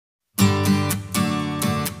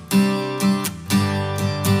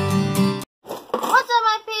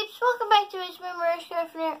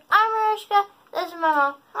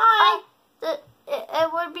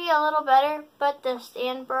the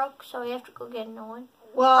stand broke, so we have to go get a new one.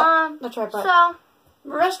 Well, that's right, but so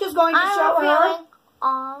Mariska's going to show her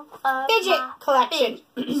all of fidget collection.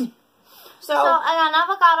 So I got an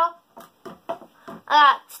avocado. I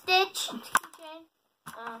got Stitch. Let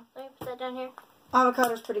me put that down here.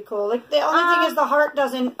 Avocado's pretty cool. Like the only thing is the heart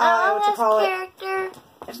doesn't. What you call it?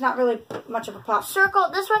 It's not really much of a pop.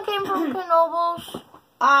 Circle. This one came from Knoebels.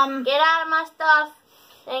 Get out of my stuff.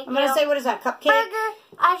 Thank you. I'm gonna say, what is that? Cupcake. Burger.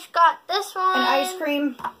 I got this one. An ice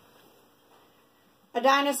cream. A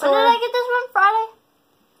dinosaur. When did I get this one? Friday.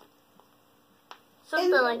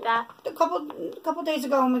 Something like that. A couple days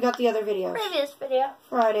ago when we got the other video. Previous video.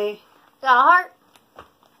 Friday. Got a heart.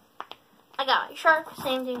 I got a shark.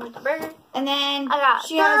 Same thing with the burger. And then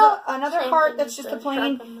she turtle, has another heart that's just a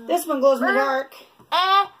plain. This one glows in the dark.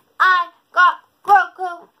 And I got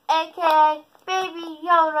Roku, aka Baby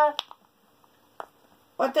Yoda.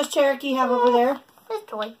 What does Cherokee have over there? His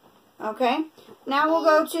toy. Okay. Now we'll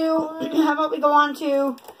go to. How about we go on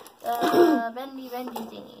to the bendy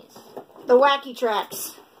thingies. The wacky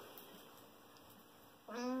tracks.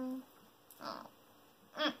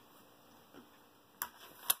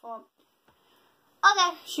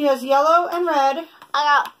 Okay. She has yellow and red. I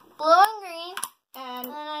got blue and green. And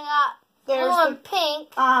then I got blue and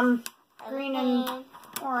pink. Green and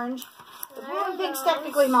orange. The blue and pink's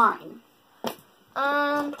technically mine.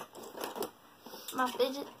 My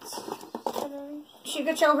fidget spinners. She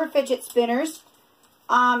could show her fidget spinners.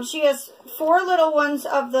 She has 4 little ones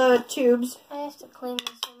of the tubes. I have to clean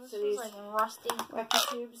this one. This is like rusty. Wacky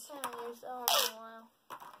tubes. I haven't used that one in a while.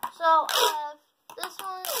 So I have this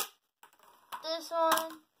one. This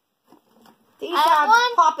one. These have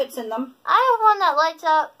poppets in them. I have one that lights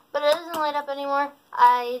up, but it doesn't light up anymore.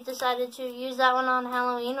 I decided to use that one on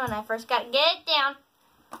Halloween when I first got Get It Down.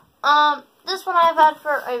 This one I've had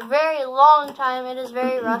for a very long time. It is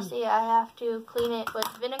very rusty. I have to clean it with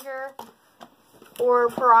vinegar or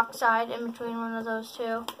peroxide in between one of those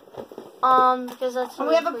two. Because that's. And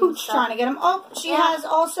we have a pooch trying to get them. Oh, she has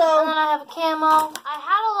also. And then I have a camo. I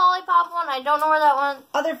had a lollipop one. I don't know where that one.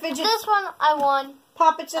 Other fidgets. This one I won.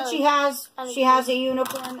 Poppets that she has. She has a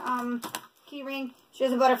unicorn keyring. She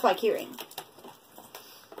has a butterfly keyring.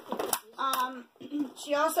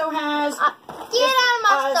 She also has get out of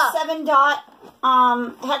my stuff. 7-dot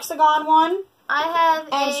hexagon one. I have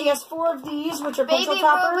and she has 4 of these, which are baby pencil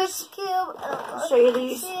toppers. Rubik's Cube. I'll show you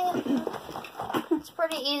these. It's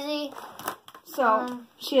pretty easy. So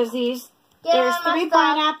she has these. There's 3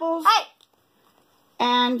 pineapples. Hey.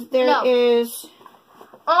 And there is.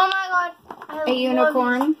 Oh my god. A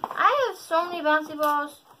unicorn. I have so many bouncy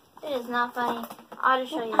balls. It is not funny. I'll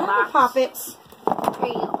just show you the box. Poppets.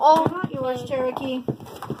 Oh, not yours, Cherokee.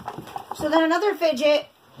 So then another fidget,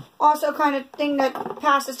 also kind of thing that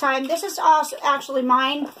passes time. This is also actually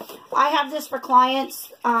mine. I have this for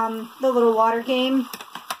clients, the little water game.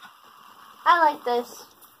 I like this.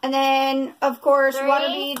 And then, of course, 3, water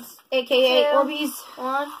beads, aka 2, Orbeez.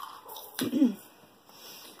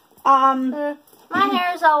 1. My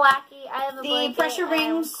hair is all wacky. I have a the pressure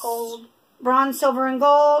rings, cold. bronze, silver, and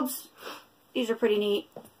golds. These are pretty neat.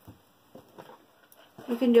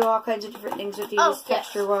 You can do all kinds of different things with these,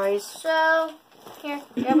 texture-wise. So, here,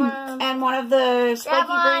 grab one. And one of the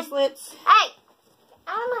spiky bracelets. Hey!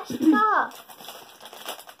 Out of my stuff.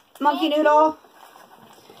 Monkey Noodle.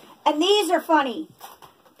 And these are funny.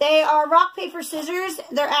 They are rock, paper, scissors.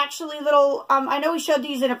 They're actually little, I know we showed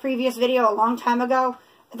these in a previous video a long time ago.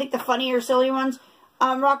 I think the funny or silly ones.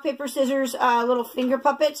 Rock, paper, scissors, little finger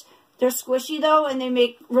puppets. They're squishy, though, and they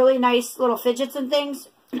make really nice little fidgets and things.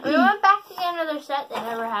 We went back to get another set. They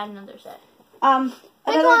never had another set.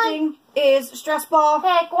 Another thing is stress ball.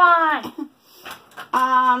 Pick one.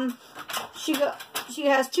 She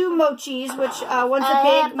has 2 mochis, which one's a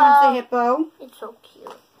pig, one's a hippo. It's so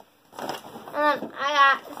cute. And then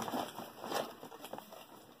I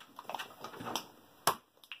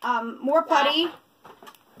got more putty.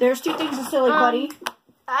 There's 2 things of silly putty.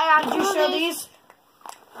 I got Did you show these?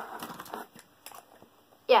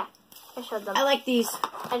 Yeah, I showed them. I like these.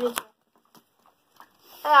 I do too.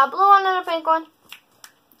 I got a blue one and a pink one.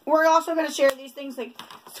 We're also going to share these things, like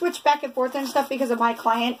switch back and forth and stuff because of my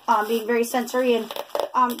client being very sensory and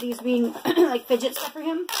these being like fidget stuff for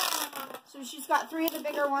him. So she's got 3 of the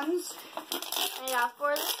bigger ones. I got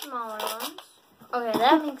 4 of the smaller ones. Okay,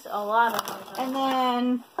 that makes a lot of noise. And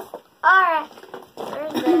then... Alright,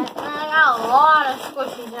 there's that. And I got a lot of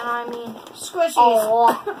squishies, you know what I mean? Squishies. A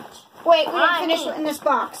lot. Wait, we didn't finish in this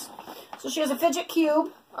box. So she has a fidget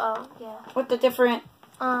cube. Oh, yeah. With the different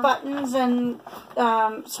buttons and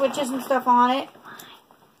switches and stuff on it.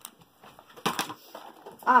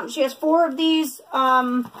 She has 4 of these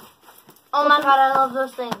Oh my god, I love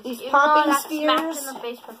those things. These Even popping though I got spheres. smacked in the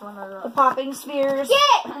face with one of The those. popping spheres.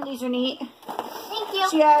 Yeah! And these are neat. Thank you.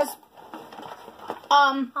 She has 3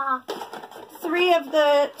 Uh-huh. of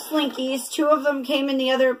the Slinkies. 2 of them came in the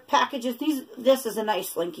other packages. This is a nice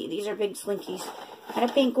Slinky. These are big Slinkies. And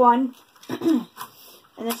a pink one. And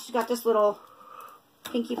then she's got this little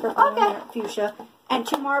pinky purple one there, fuchsia. And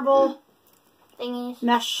 2 marble Thingies.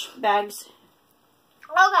 mesh bags.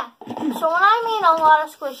 Okay, so when I mean a lot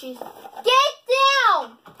of squishies, get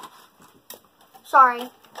down! Sorry.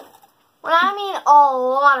 When I mean a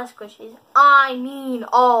lot of squishies, I mean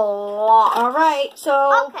a lot. Alright,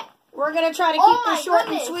 so Okay. we're going to try to keep this short and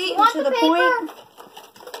goodness. sweet Want and to the paper?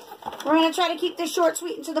 point. We're going to try to keep this short,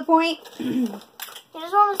 sweet, and to the point. You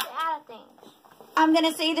just want us to add things. I'm going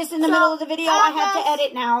to say this in the middle of the video. I had to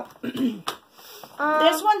edit now.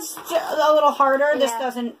 This one's a little harder. This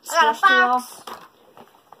doesn't I got a squish too well. fox.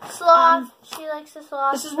 Sloth. She likes the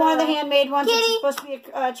sloth. This is one of the handmade ones. Kitty. This is supposed to be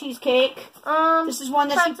a cheesecake. This is one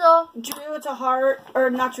that pretzel. she drew. It's a heart, or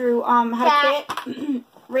not drew. Had a kit.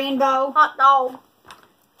 Rainbow. Hot dog.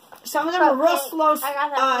 Some of them are real Cupcake. slow. I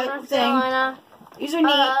got that from North Thing. Carolina. These are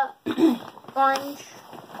neat. Orange.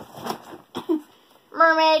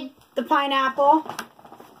 Mermaid. The pineapple.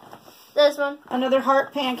 This one. Another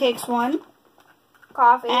heart pancakes one.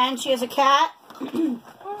 Coffee. And she has a cat.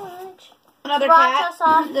 Orange. Another Sriracha cat.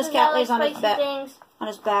 sauce, This because cat I lays like on its spicy back. things. On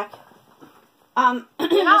his back. You're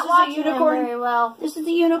This not is a watching them unicorn. very well. This is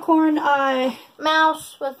the unicorn.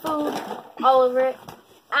 Mouse with food all over it.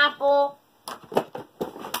 Apple.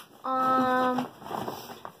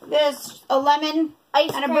 This a lemon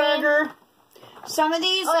Ice and a cream. burger. Some of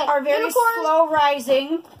these Okay, are very unicorn. slow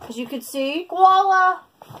rising, as you can see. Koala.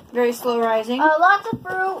 Very slow rising. Lots of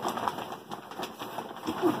fruit.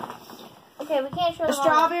 Okay, we can't show A them all.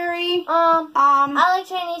 strawberry. I like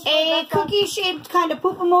Chinese food. A that's all. cookie-shaped kind of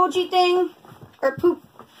poop emoji thing, or poop.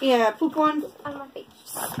 Yeah, poop one. On my face.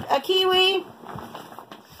 A kiwi.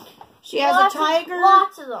 She has Lots a tiger.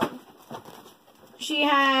 Lots of them. She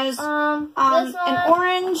has this one. an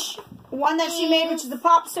orange one that she made, which is the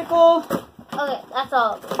popsicle. Okay, that's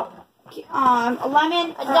all of them. A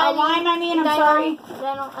lemon, or a lime. I mean, I'm sorry.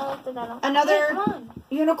 Dino, I like the dino. Another Hey, come on.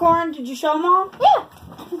 unicorn. Did you show them all? Yeah.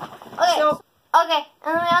 Okay. So, okay,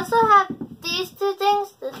 and we also have these 2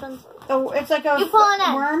 things. This one's it's like a You pull an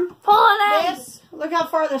end. worm. pull an end. This, look how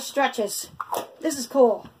far this stretches. This is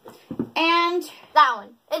cool. And That one.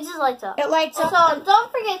 It just lights up. it lights up. So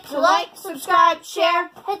don't forget to like, subscribe, share.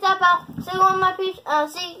 hit that bell. See you on my peeps.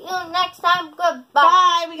 See you next time. Goodbye.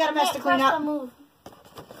 Bye. We got a mess I to can't clean press up. the move.